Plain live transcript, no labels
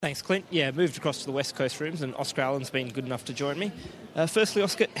Thanks, Clint. Yeah, moved across to the West Coast rooms, and Oscar Allen's been good enough to join me. Firstly,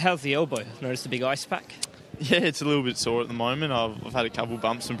 Oscar, how's the elbow? Noticed a big ice pack? Yeah, it's a little bit sore at the moment. I've had a couple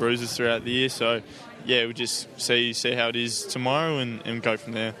bumps and bruises throughout the year, so yeah, we'll just see how it is tomorrow and go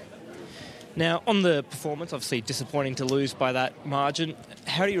from there. Now, on the performance, obviously disappointing to lose by that margin.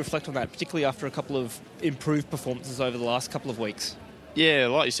 How do you reflect on that, particularly after a couple of improved performances over the last couple of weeks? Yeah,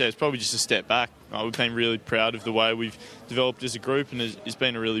 like you said, it's probably just a step back. We've been really proud of the way we've developed as a group, and it's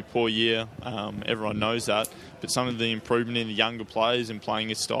been a really poor year. Everyone knows that. But some of the improvement in the younger players and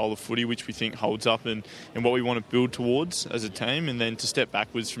playing a style of footy which we think holds up and what we want to build towards as a team, and then to step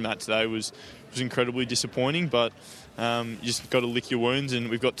backwards from that today was incredibly disappointing. But you just got to lick your wounds, and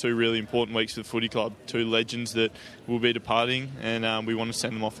we've got 2 really important weeks for the footy club, 2 legends that will be departing, and we want to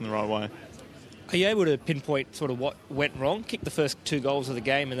send them off in the right way. Are you able to pinpoint sort of what went wrong? Kicked the first 2 goals of the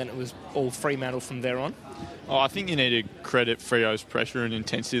game and then it was all Fremantle from there on? I think you need to credit Freo's pressure and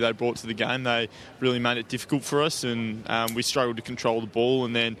intensity they brought to the game. They really made it difficult for us, and we struggled to control the ball,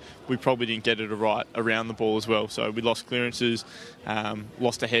 and then we probably didn't get it right around the ball as well. So we lost clearances,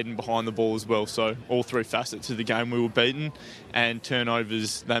 lost ahead and behind the ball as well. So all 3 facets of the game we were beaten, and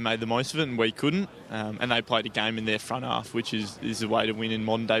turnovers, they made the most of it and we couldn't. And they played a game in their front half, which is the way to win in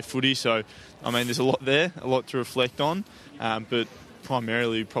modern day footy. So, I mean, there's a lot there, a lot to reflect on, but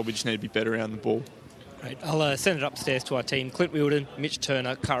primarily we probably just need to be better around the ball. Great. I'll send it upstairs to our team. Clint Wheeldon, Mitch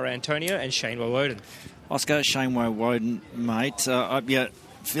Turner, Cara Antonio and Shane Woewodin. Oscar, Shane Woewodin, mate.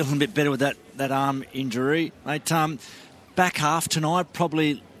 Feeling a bit better with that arm injury. Mate, back half tonight,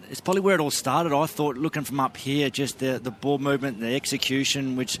 it's probably where it all started. I thought, looking from up here, just the ball movement, the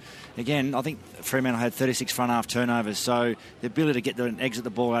execution, which, again, I think Fremantle had 36 front half turnovers. So the ability to exit the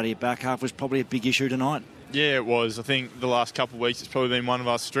ball out of your back half was probably a big issue tonight. Yeah, it was. I think the last couple of weeks it's probably been one of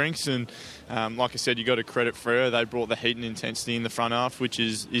our strengths, and like I said, you got to credit Freo. They brought the heat and intensity in the front half, which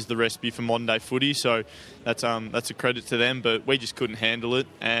is the recipe for modern day footy. So that's a credit to them. But we just couldn't handle it,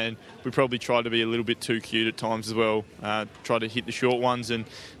 and we probably tried to be a little bit too cute at times as well. Tried to hit the short ones, and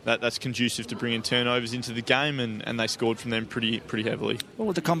that's conducive to bringing turnovers into the game, and they scored from them pretty heavily. What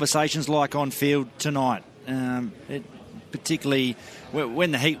were the conversations like on field tonight? Particularly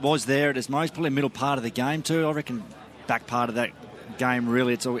when the heat was there at its most, probably middle part of the game too. I reckon back part of that game,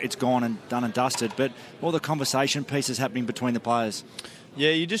 really, it's gone and done and dusted. But all the conversation pieces happening between the players.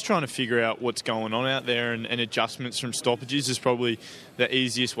 Yeah, you're just trying to figure out what's going on out there, and adjustments from stoppages is probably the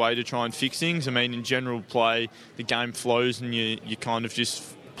easiest way to try and fix things. I mean, in general play, the game flows and you kind of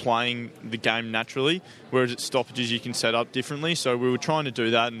just playing the game naturally, whereas at stoppages you can set up differently. So we were trying to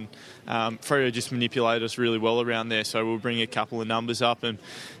do that, and Freo just manipulated us really well around there. So we'll bring a couple of numbers up, and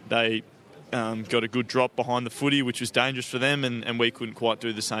they got a good drop behind the footy, which was dangerous for them, and we couldn't quite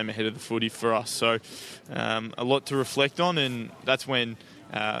do the same ahead of the footy for us. So a lot to reflect on, and that's when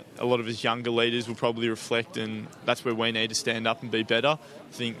a lot of us younger leaders will probably reflect, and that's where we need to stand up and be better.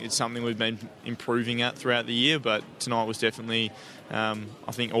 I think it's something we've been improving at throughout the year, but tonight was definitely, I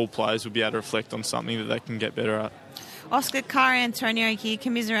think all players will be able to reflect on something that they can get better at. Oscar, Cara Antonio here,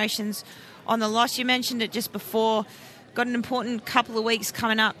 commiserations on the loss. You mentioned it just before. Got an important couple of weeks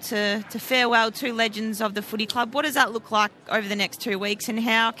coming up to farewell 2 legends of the footy club. What does that look like over the next 2 weeks, and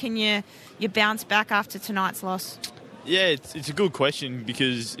how can you bounce back after tonight's loss? Yeah, it's a good question,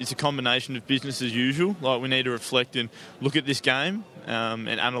 because it's a combination of business as usual. Like, we need to reflect and look at this game and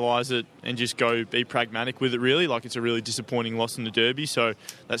analyse it and just go be pragmatic with it, really. Like, it's a really disappointing loss in the Derby, so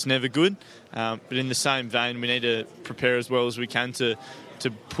that's never good. But in the same vein, we need to prepare as well as we can to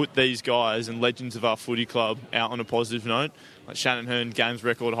put these guys and legends of our footy club out on a positive note. Like Shannon Hearn, games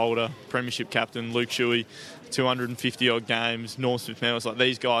record holder, premiership captain, Luke Shuey, 250-odd games, Norm Smith-Mellis. Like,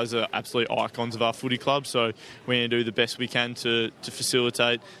 these guys are absolute icons of our footy club, so we need to do the best we can to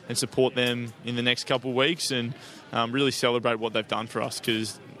facilitate and support them in the next couple of weeks, and really celebrate what they've done for us,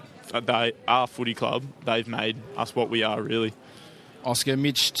 because they are footy club. They've made us what we are, really. Oscar,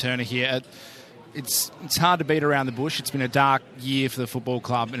 Mitch Turner here. It's hard to beat around the bush. It's been a dark year for the football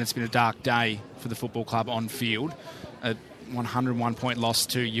club, and it's been a dark day for the football club on field. A 101-point loss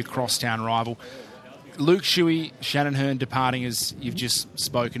to your crosstown rival. Luke Shuey, Shannon Hearn departing, as you've just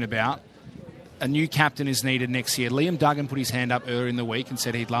spoken about. A new captain is needed next year. Liam Duggan put his hand up earlier in the week and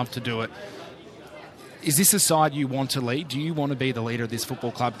said he'd love to do it. Is this a side you want to lead? Do you want to be the leader of this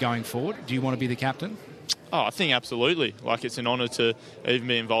football club going forward? Do you want to be the captain? Oh, I think absolutely. Like, it's an honour to even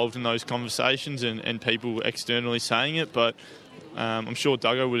be involved in those conversations and people externally saying it, but I'm sure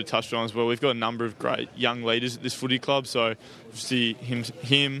Duggo would have touched on as well. We've got a number of great young leaders at this footy club, so obviously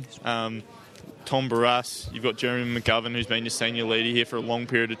him Tom Barras, you've got Jeremy McGovern, who's been your senior leader here for a long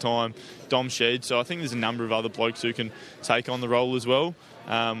period of time, Dom Shed. So I think there's a number of other blokes who can take on the role as well.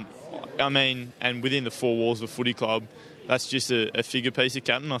 And within the four walls of a footy club, that's just a figure piece of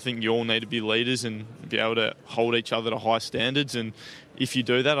captain. I think you all need to be leaders and be able to hold each other to high standards. And if you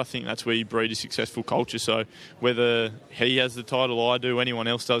do that, I think that's where you breed a successful culture. So whether he has the title I do, anyone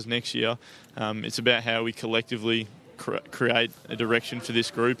else does next year, it's about how we collectively create a direction for this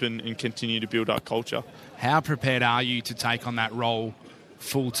group and continue to build our culture. How prepared are you to take on that role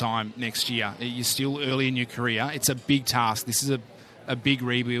full-time next year? You're still early in your career. It's a big task. This is a big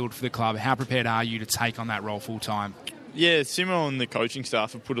rebuild for the club. How prepared are you to take on that role full-time? Yeah, Simo and the coaching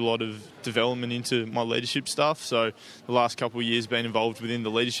staff have put a lot of development into my leadership stuff. So the last couple of years been involved within the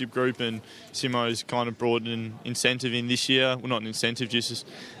leadership group, and Simo's kind of brought an incentive in this year. Well, not an incentive, just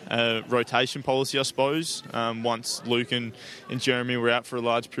a rotation policy, I suppose. Once Luke and Jeremy were out for a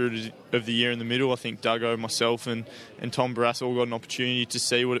large period of the year in the middle, I think Duggo, myself and Tom Barras all got an opportunity to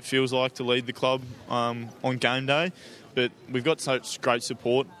see what it feels like to lead the club on game day. But we've got such great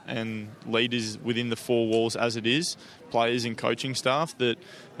support and leaders within the four walls as it is, players and coaching staff, that,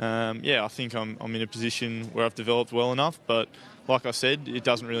 I think I'm in a position where I've developed well enough. But like I said, it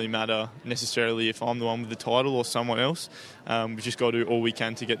doesn't really matter necessarily if I'm the one with the title or someone else. We've just got to do all we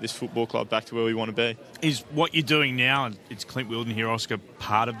can to get this football club back to where we want to be. Is what you're doing now, and it's Clint Wilden here, Oscar,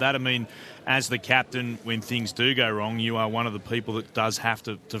 part of that? I mean, as the captain, when things do go wrong, you are one of the people that does have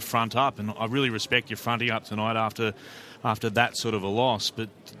to front up. And I really respect you fronting up tonight after that sort of a loss. But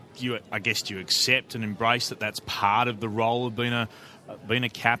I guess you accept and embrace that that's part of the role of being a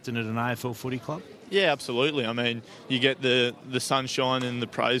captain at an AFL footy club? Yeah, absolutely. I mean, you get the sunshine and the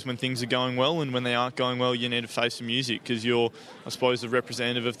praise when things are going well, and when they aren't going well, you need to face the music because you're, I suppose, the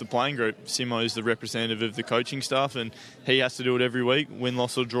representative of the playing group. Simo is the representative of the coaching staff, and he has to do it every week, win,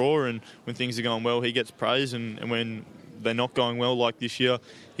 loss or draw. And when things are going well, he gets praise, and when they're not going well, like this year,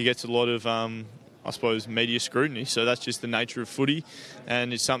 he gets a lot of I suppose, media scrutiny. So that's just the nature of footy,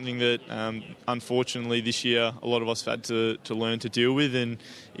 and it's something that, unfortunately, this year a lot of us have had to learn to deal with, and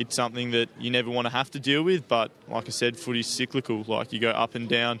it's something that you never want to have to deal with. But like I said, footy's cyclical. Like, you go up and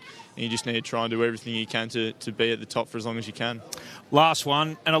down, and you just need to try and do everything you can to be at the top for as long as you can. Last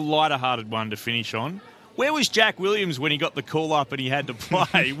one, and a lighter-hearted one to finish on. Where was Jack Williams when he got the call up and he had to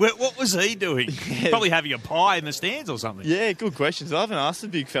play? What was he doing? Yeah. Probably having a pie in the stands or something. Yeah, good questions. I haven't asked the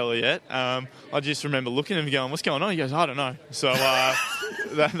big fella yet. I just remember looking at him going, what's going on? He goes, I don't know. So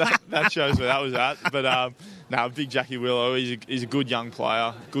that shows where that was at. But big Jackie Willow, he's a good young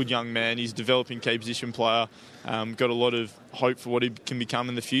player, good young man. He's a developing key position player. Got a lot of hope for what he can become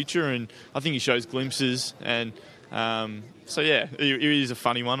in the future, and I think he shows glimpses. And he is a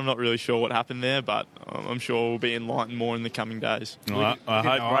funny one. I'm not really sure what happened there, but I'm sure we'll be enlightened more in the coming days. I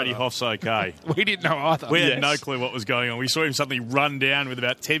hope Brady Hoff's okay. We didn't know either. We had no clue what was going on. We saw him suddenly run down with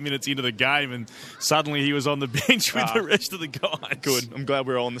about 10 minutes into the game, and suddenly he was on the bench with the rest of the guys. Good. I'm glad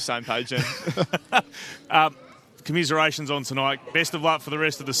we're all on the same page then. Commiserations on tonight. Best of luck for the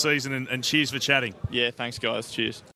rest of the season, and cheers for chatting. Yeah, thanks, guys. Cheers.